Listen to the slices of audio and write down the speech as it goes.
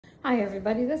Hi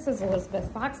everybody, this is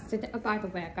Elizabeth Fox. Today, oh, by the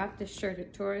way, I got this shirt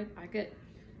at Torrid. I get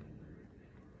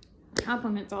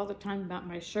compliments all the time about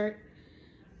my shirt.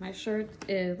 My shirt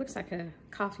looks like a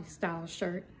coffee style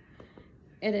shirt.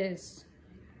 It is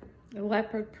a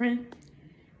leopard print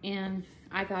and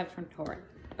I got it from Torrid.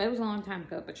 But it was a long time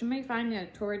ago, but you may find it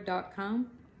at torrid.com.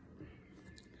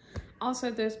 Also,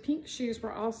 those pink shoes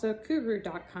were also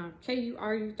kuru.com,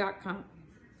 K-U-R-U.com.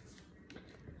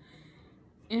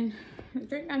 And the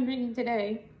drink I'm drinking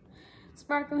today,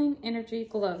 Sparkling Energy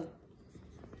Glow.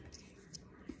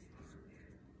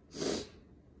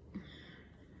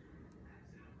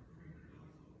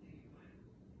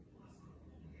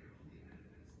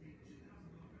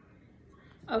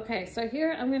 Okay, so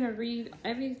here I'm going to read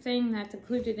everything that's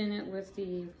included in it with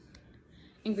the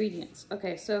ingredients.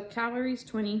 Okay, so calories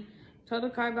 20, total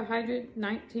carbohydrate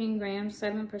 19 grams,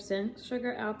 7%,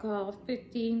 sugar, alcohol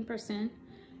 15%,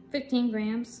 15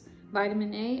 grams,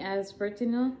 vitamin A as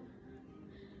retinol,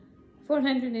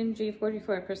 400 mg,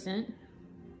 44%,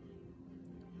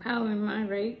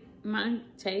 palmitate,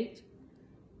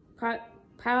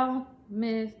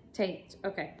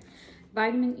 okay,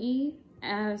 vitamin E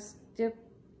as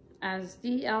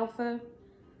D-alpha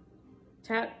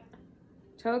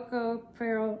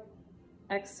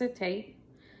tocopheroxetate,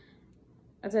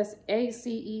 that's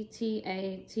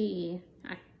A-C-E-T-A-T-E,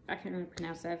 I can't really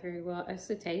pronounce that very well,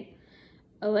 acetate,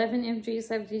 11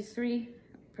 mg,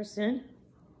 73%,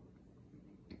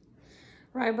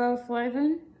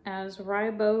 riboflavin as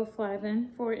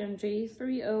riboflavin, 4 mg,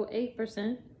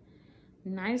 308%,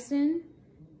 niacin,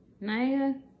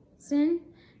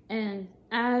 and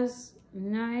as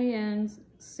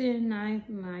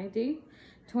niacinamide,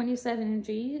 27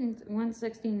 mg and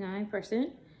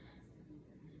 169%.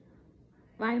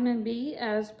 Vitamin B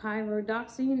as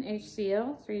pyridoxine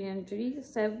HCl, 3 mg,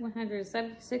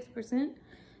 176%.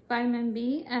 Vitamin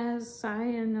B as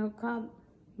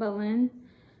cyanocobalamin,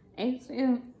 8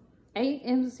 mcg,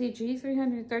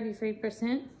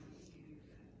 333%.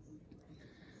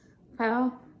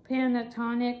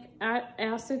 Pantothenic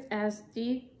acid as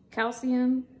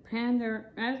D-calcium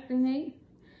pantotheniate,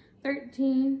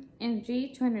 13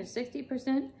 mg,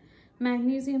 260%.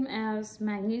 Magnesium as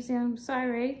magnesium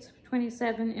citrate,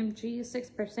 27 mg,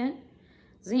 6%.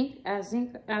 Zinc as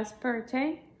zinc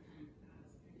aspartate,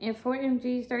 and 4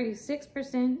 mg,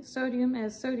 36%. Sodium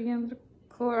as sodium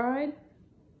chloride,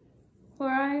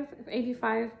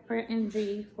 85 per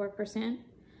mg, 4%.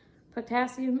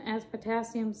 Potassium as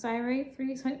potassium citrate,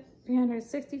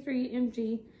 363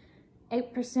 mg,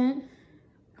 8%.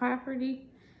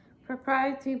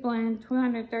 Propriety blend,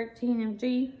 213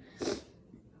 mg.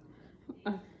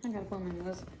 Oh, I gotta blow my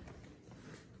nose.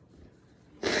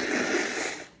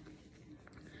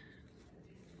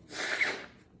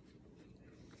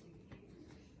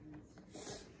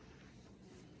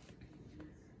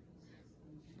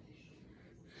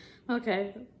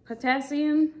 Okay,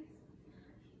 potassium.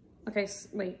 Okay,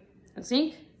 wait.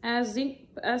 Zinc as zinc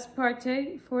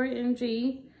aspartate, 4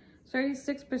 mg,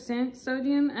 36%.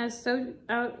 Sodium as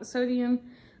sodium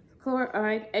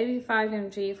chloride, 85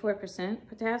 mg, 4%.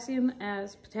 Potassium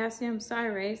as potassium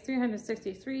citrate,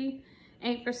 363,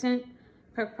 8%.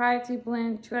 Propriety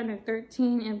blend,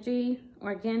 213 mg.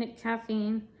 Organic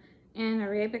caffeine and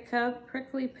Arabica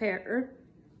prickly pear.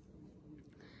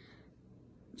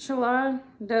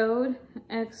 Chaladode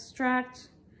extract,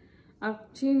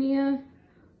 Octunia,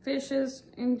 fishes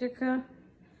indica,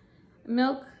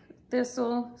 milk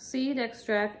thistle seed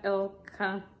extract,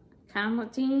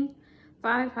 L-carnitine,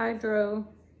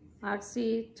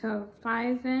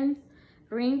 5-hydroxytophyvin,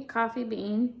 green coffee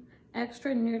bean,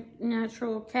 extra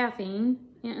natural caffeine,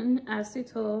 and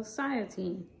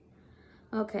acetylcysteine.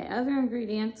 Okay, other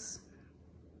ingredients: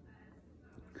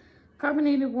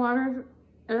 carbonated water,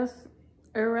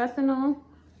 erythritol,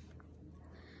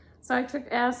 citric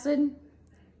acid,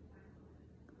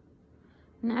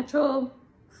 natural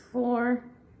for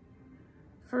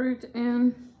fruit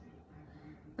and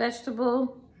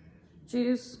vegetable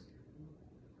juice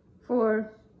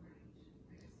for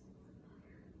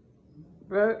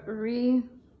riboside,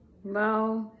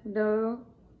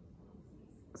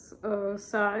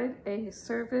 a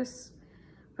surface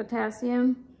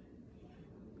potassium,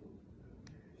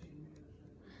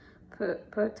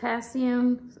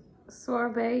 potassium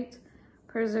sorbate,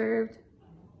 preservative,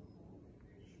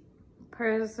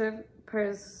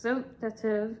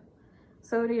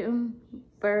 sodium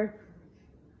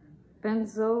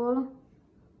benzoyl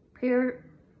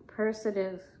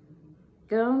persidative,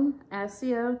 gum,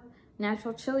 acia,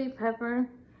 natural chili pepper,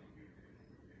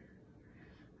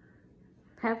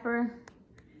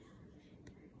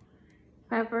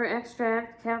 Pepper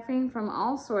extract, caffeine from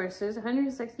all sources,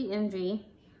 160 mg,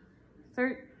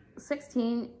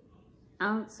 16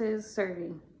 ounces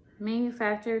serving.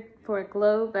 Manufactured for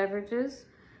Glow Beverages,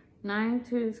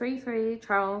 9233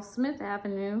 Charles Smith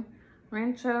Avenue,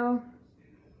 Rancho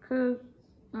Cucamonga,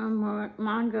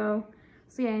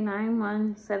 CA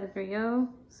 91730,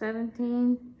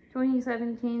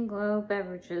 2017 Glow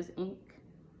Beverages, Inc.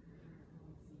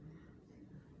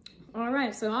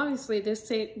 Alright, so obviously this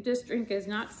drink is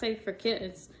not safe for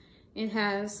kids. It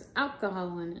has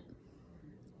alcohol in it.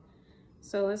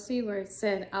 So let's see where it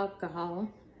said alcohol.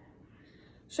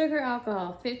 Sugar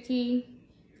alcohol, 15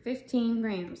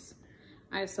 grams.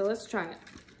 Alright, so let's try it.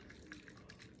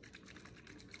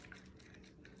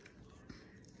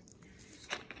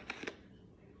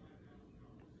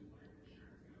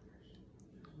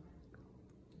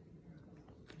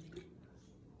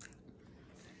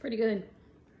 Pretty good.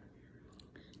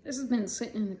 This has been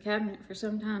sitting in the cabinet for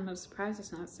some time. I'm surprised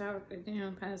it's not sour, but you know,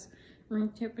 it has room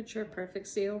temperature, perfect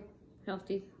seal,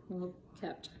 healthy, well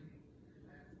kept.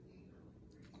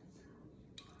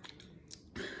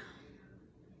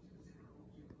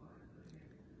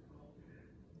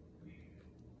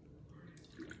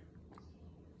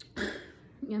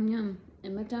 Yum yum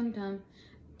in my tum tum.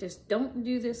 Just don't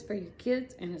do this for your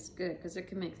kids, and it's good because it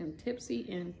can make them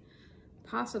tipsy and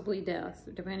possibly death,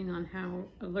 depending on how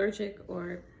allergic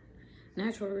or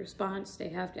natural response they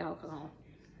have to alcohol.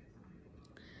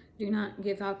 Do not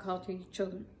give alcohol to your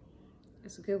children.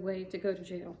 It's a good way to go to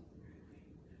jail.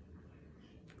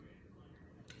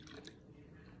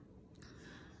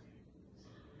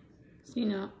 So, you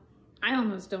know, I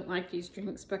almost don't like these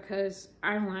drinks because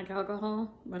I don't like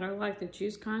alcohol, but I like the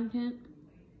juice content.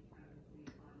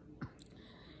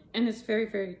 And it's very,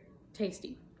 very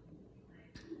tasty.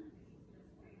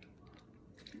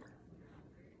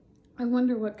 I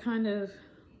wonder what kind of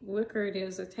liquor it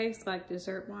is. It tastes like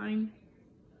dessert wine.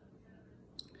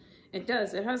 It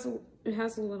does. It has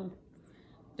a little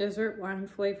dessert wine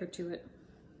flavor to it.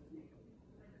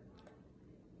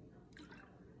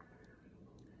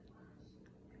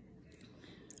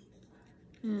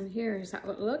 And here's how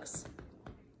it looks.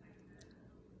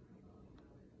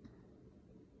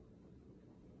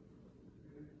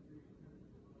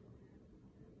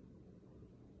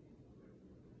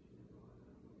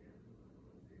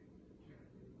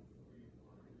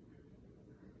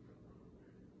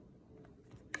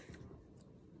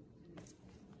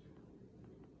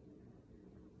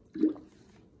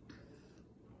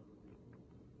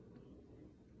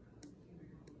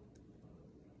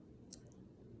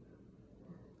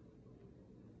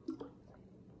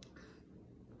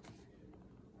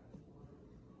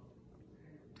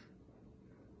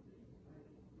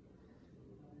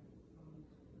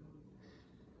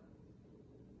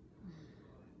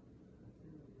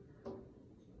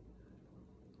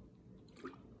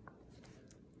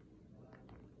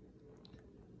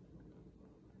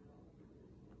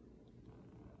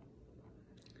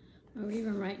 Oh,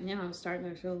 even right now, I'm starting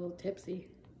to feel a little tipsy.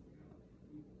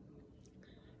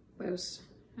 Gross.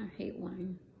 I hate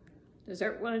wine.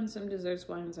 Dessert wine, some dessert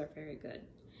wines are very good.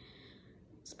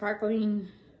 Sparkling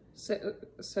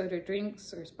soda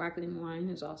drinks or sparkling wine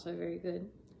is also very good.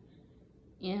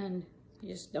 And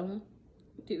you just don't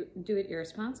do it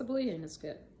irresponsibly, and it's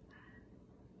good.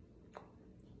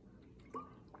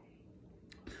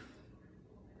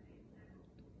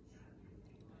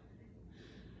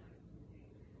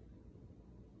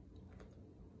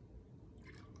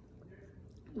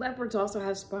 Leopards also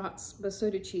have spots, but so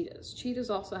do cheetahs.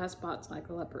 Cheetahs also have spots like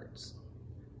leopards.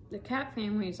 The cat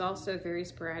family is also very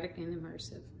sporadic and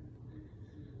immersive.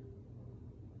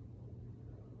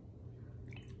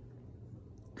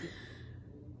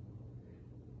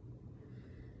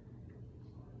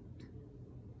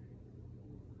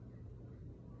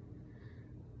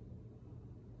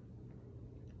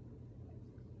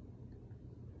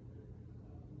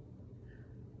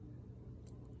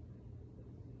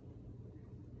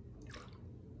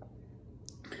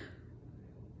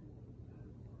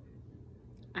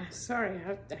 Sorry,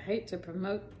 I hate to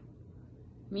promote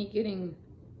me getting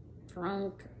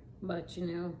drunk, but you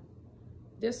know,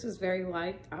 this is very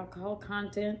light alcohol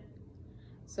content,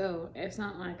 so it's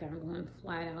not like I'm going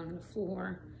flat out on the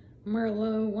floor.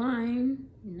 Merlot wine,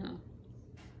 no.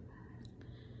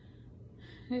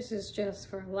 This is just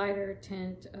for a lighter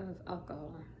tint of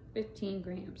alcohol, 15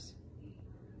 grams.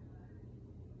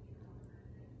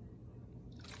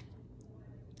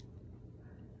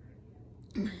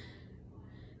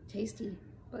 Tasty,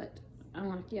 but I don't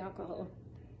like the alcohol.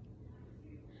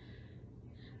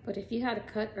 But if you had a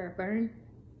cut or a burn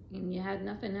and you had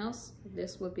nothing else,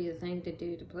 this would be the thing to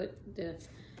do, to put the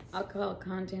alcohol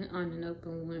content on an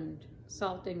open wound.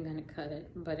 Salt ain't gonna cut it,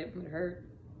 but it would hurt.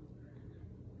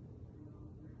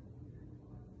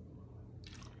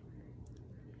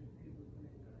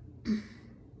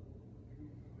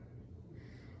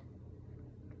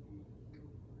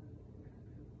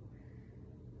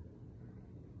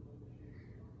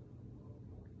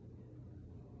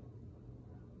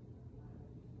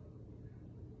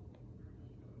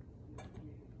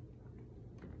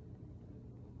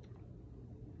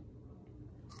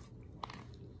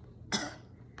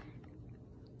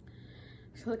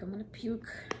 I feel like I'm gonna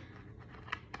puke.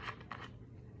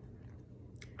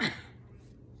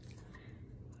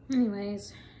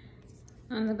 Anyways,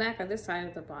 on the back of this side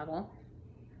of the bottle,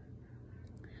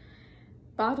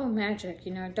 bottle magic.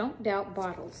 You know, don't doubt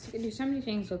bottles. You can do so many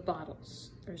things with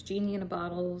bottles. There's genie in the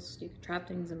bottles. You can trap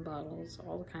things in bottles.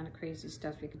 All the kind of crazy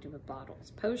stuff you can do with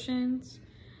bottles. Potions,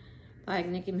 like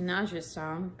Nicki Minaj's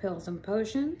song, pills and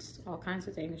potions. All kinds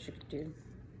of things you could do.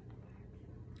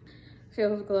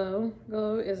 Feels Glow.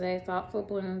 Glow is a thoughtful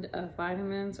blend of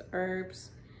vitamins,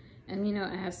 herbs, amino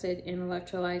acid, and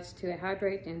electrolytes to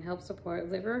hydrate and help support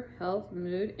liver health,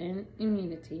 mood, and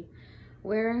immunity.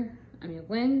 When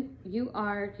you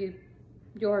are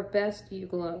your best, you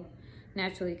glow.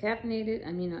 Naturally caffeinated,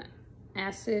 amino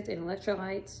acids and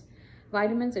electrolytes,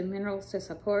 vitamins and minerals to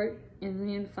support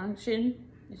immune function.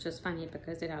 It's just funny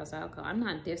because it has alcohol. I'm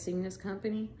not dissing this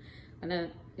company,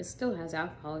 but it still has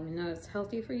alcohol. Even though it's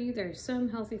healthy for you, there's some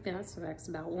healthy facts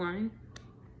about wine.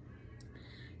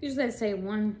 Usually I say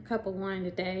 1 cup of wine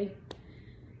a day,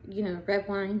 you know, red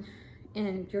wine,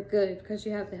 and you're good because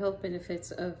you have the health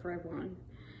benefits of red wine.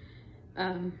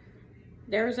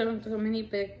 There's so many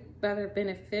big other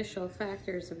beneficial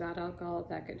factors about alcohol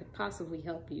that could possibly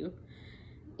help you,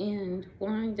 and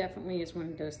wine definitely is one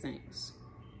of those things.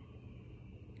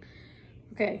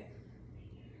 Okay,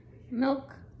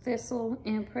 milk, thistle,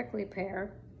 and prickly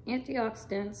pear.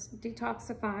 Antioxidants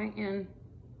detoxify and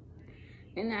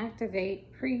inactivate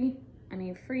free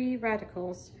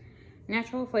radicals,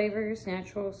 natural flavors,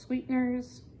 natural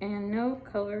sweeteners, and no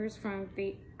colors from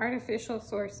the artificial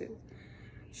sources.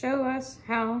 Show us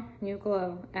how you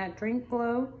glow at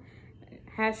DrinkGlow,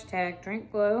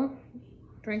 #DrinkGlow,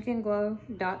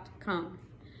 drinkandglow.com.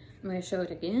 I'm going to show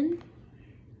it again.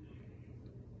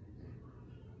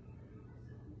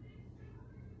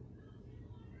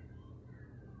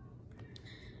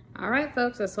 All right,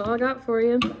 folks, that's all I got for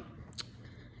you.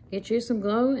 Get you some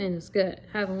glow, and it's good.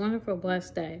 Have a wonderful,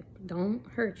 blessed day. Don't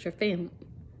hurt your family.